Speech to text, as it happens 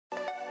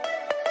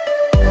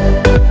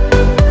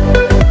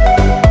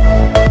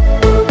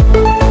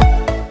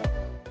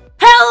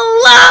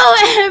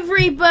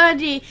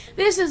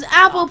this is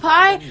Apple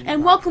Pie,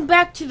 and welcome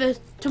back to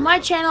my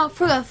channel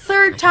for the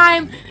third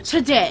time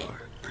today.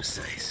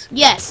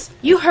 Yes,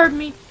 you heard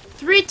me.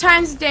 3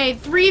 times a day,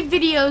 3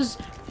 videos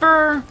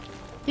for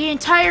the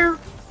entire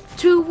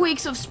 2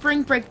 weeks of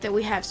spring break that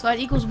we have. So that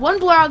equals one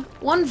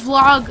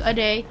vlog a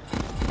day.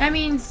 That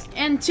means,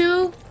 and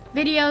 2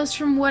 videos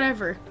from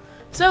whatever.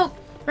 So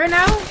right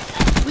now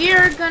we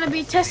are gonna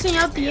be testing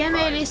out the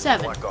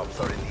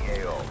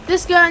M8A7.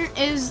 This gun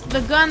is the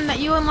gun that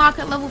you unlock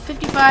at level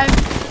 55,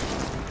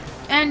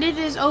 and it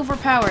is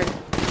overpowered.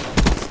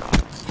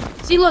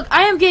 See, look,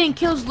 I am getting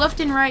kills left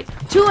and right,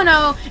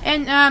 2-0,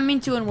 and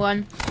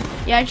 2-1.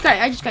 Yeah,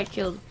 I just got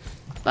killed.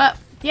 But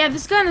yeah,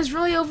 this gun is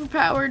really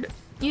overpowered.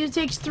 It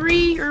takes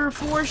 3 or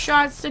 4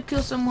 shots to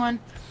kill someone,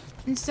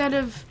 instead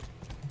of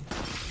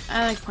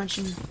I like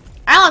punching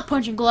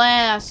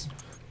glass.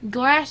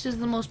 Glass is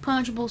the most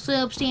punchable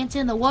substance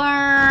in the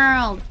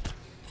world,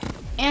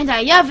 and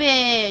I love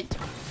it.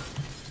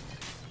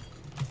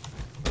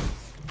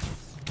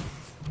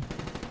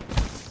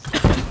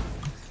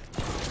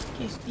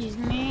 Excuse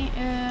me.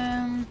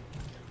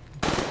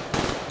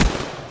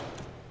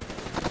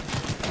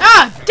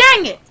 Ah,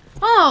 dang it!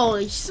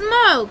 Holy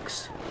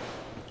smokes!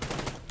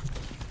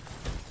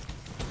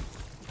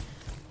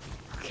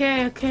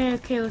 Okay,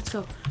 let's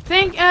go.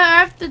 I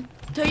have to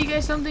tell you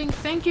guys something.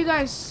 Thank you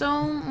guys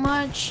so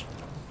much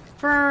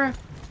for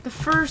the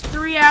first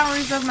 3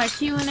 hours of my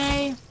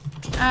Q&A.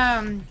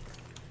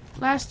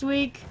 Last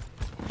week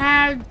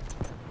had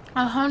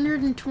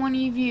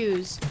 120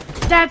 views.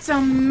 That's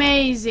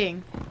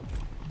amazing.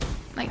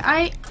 Like,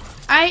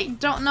 I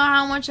don't know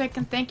how much I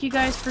can thank you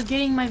guys for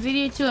getting my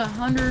video to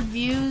 100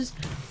 views,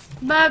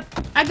 but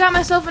I got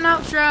myself an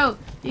outro.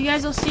 You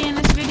guys will see in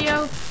this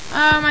video.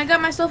 I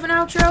got myself an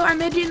outro. I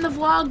made it in the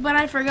vlog, but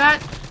I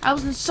forgot. I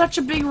was in such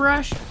a big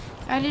rush,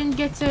 I didn't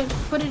get to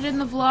put it in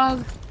the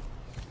vlog.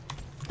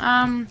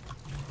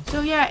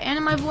 So yeah, and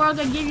in my vlog,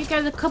 I gave you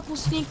guys a couple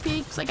sneak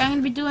peeks. Like, I'm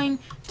gonna be doing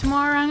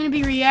tomorrow. I'm gonna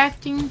be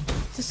reacting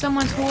to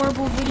someone's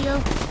horrible video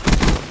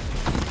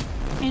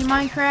in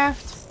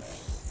Minecraft.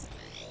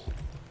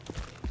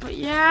 But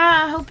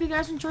yeah, I hope you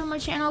guys enjoy my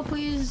channel.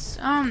 Please,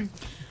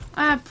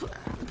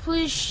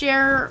 please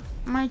share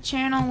my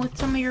channel with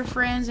some of your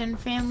friends and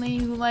family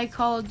who like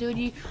Call of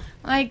Duty.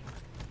 Like,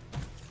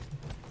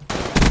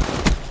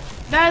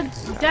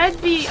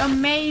 that'd be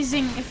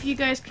amazing if you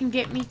guys can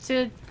get me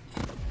to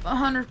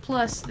 100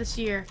 plus this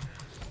year.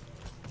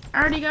 I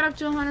already got up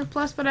to 100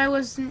 plus, but I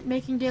wasn't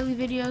making daily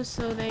videos,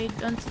 so they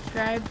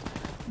unsubscribed.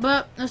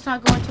 But let's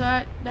not go into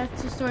that.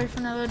 That's a story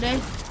for another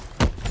day.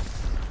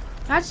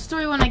 That's a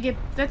story for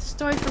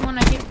when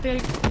I get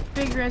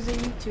bigger as a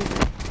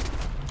YouTuber.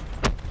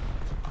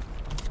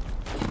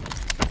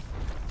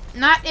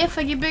 Not if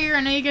I get bigger.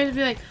 I know you guys will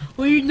be like,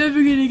 well, you're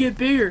never gonna get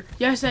bigger.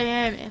 Yes, I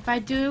am. If I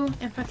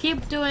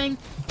keep doing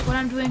what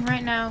I'm doing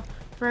right now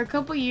for a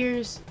couple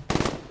years,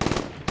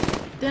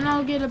 then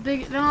I'll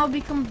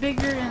become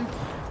bigger and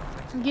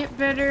get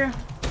better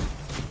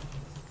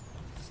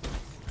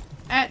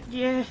at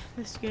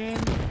this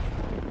game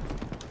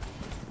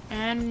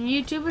and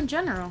YouTube in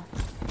general.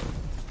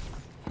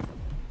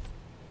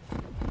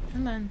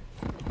 And then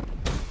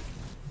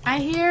I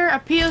hear a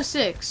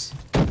PO6.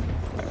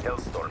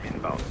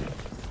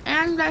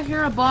 And I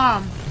hear a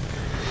bomb.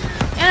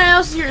 And I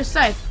also hear a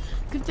scythe.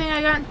 Good thing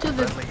I got into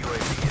the...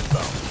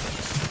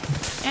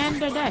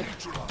 And I died.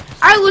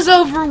 I was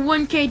over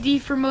 1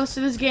 KD for most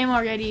of this game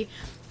already.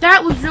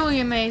 That was really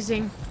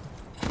amazing.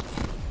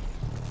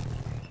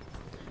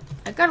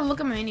 I gotta look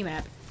at my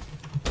minimap.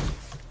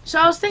 So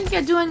I was thinking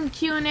of doing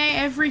Q&A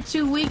every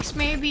 2 weeks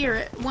maybe,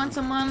 or once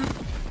a month.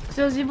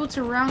 So I was able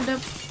to round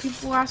up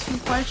people asking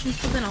questions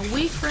within a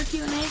week for a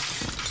Q&A.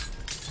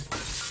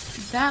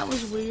 That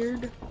was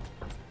weird.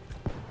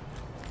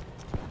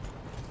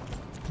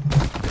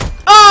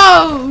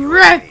 Oh,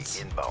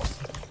 wrecked!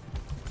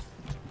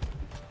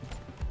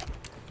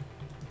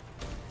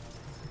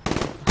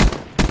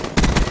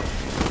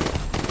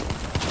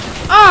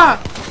 Ah!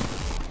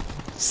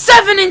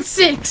 7 and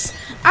 6!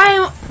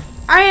 I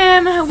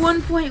am at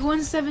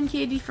 1.17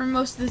 KD for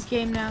most of this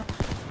game now.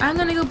 I'm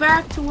gonna go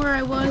back to where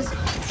I was,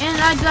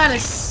 and I got a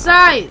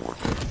scythe.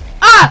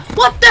 Ah!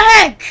 What the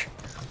heck?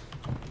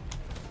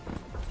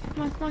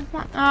 Come on.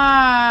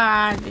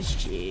 Ah, this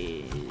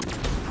cheese.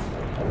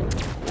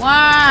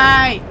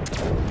 Why?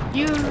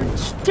 You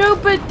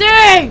stupid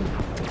thing!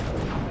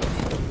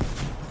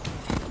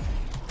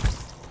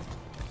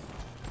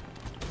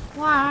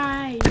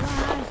 Why?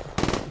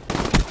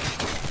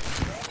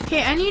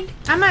 Okay,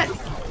 I'm at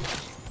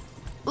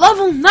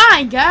level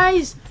 9,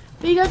 guys!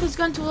 We got this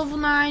gun to level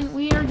 9.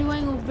 We are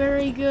doing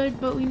very good,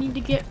 but we need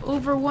to get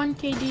over 1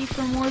 KD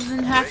for more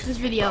than half this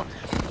video,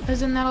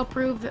 because then that'll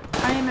prove that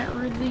I am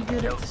really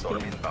good at this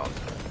game.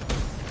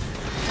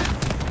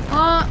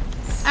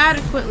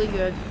 Adequately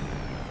good.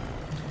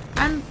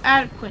 I'm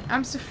adequate.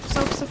 I'm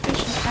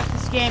self-sufficient at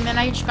this game, and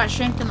I just got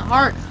shanked in the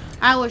heart.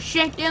 I was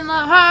shanked in the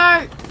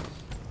heart!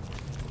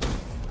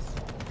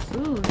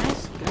 Ooh,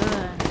 nice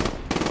gun.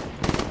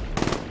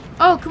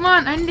 Oh, come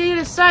on, I need to get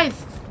a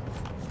scythe.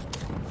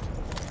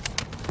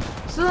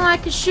 so then I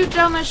can shoot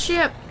down that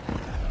ship.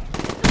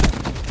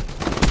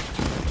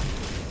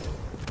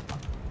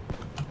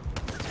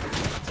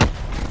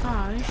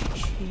 Oh, this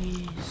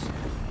cheese.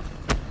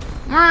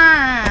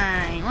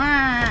 Why?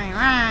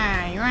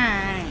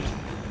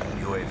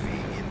 UAV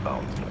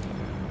inbound.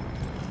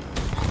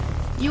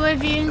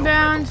 UAV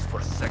inbound.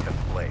 For second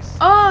place.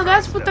 Oh,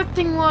 that's what that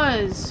thing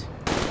was.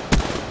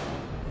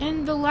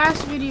 In the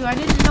last video, I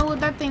didn't know what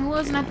that thing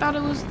was, and I thought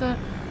it was the...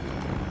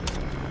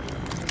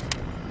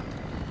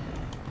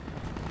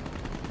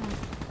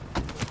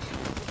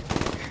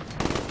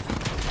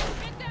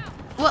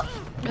 What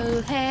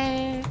the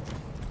heck?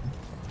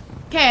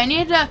 Okay, I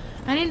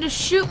need to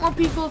shoot more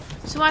people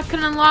so I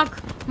can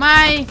unlock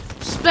my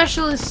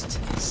specialist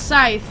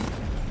scythe.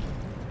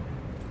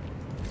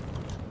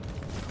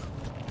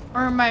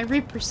 Or my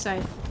Reaper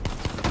scythe.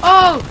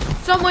 Oh!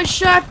 Someone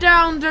shot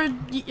down the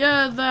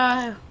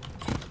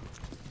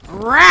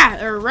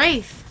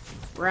Wraith.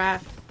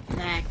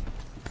 Nah.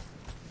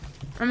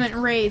 I meant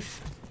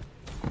Wraith.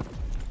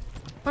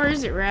 Or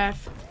is it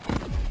Wrath?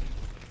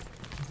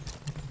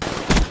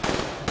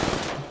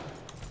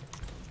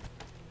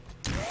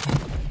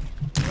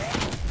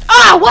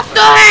 Ah! What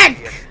the heck?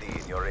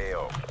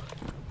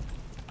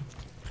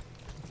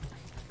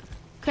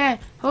 Okay,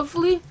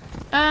 hopefully,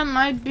 I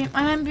might be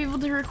able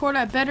to record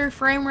at better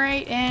frame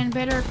rate and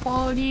better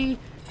quality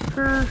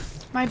for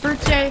my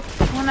birthday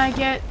when I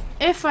get,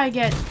 if I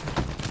get,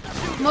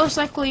 most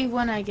likely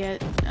when I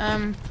get,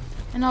 an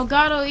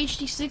Elgato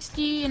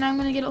HD60, and I'm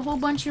gonna get a whole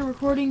bunch of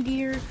recording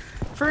gear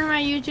for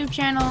my YouTube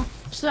channel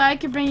so I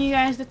can bring you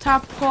guys the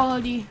top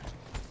quality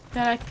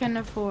that I can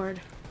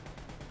afford.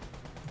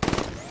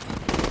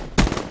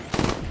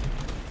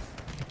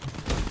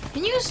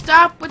 Can you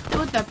stop with the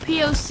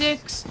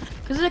PO6?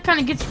 Because it kind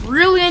of gets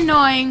really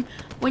annoying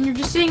when you're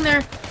just sitting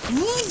there.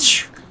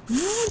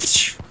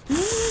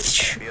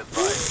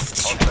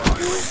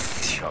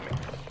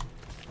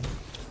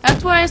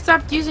 That's why I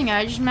stopped using it.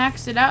 I just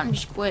maxed it out and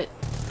just quit.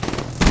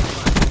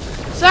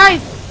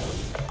 Scythe!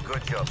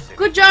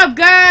 Good job,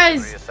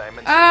 guys!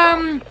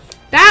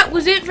 That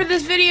was it for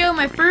this video.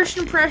 My first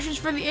impressions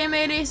for the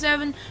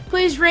M8A7.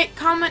 Please rate,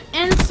 comment,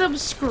 and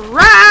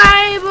subscribe!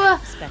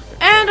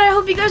 And I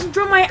hope you guys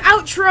enjoy my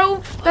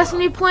outro. That's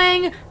gonna be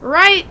playing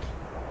right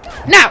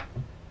now.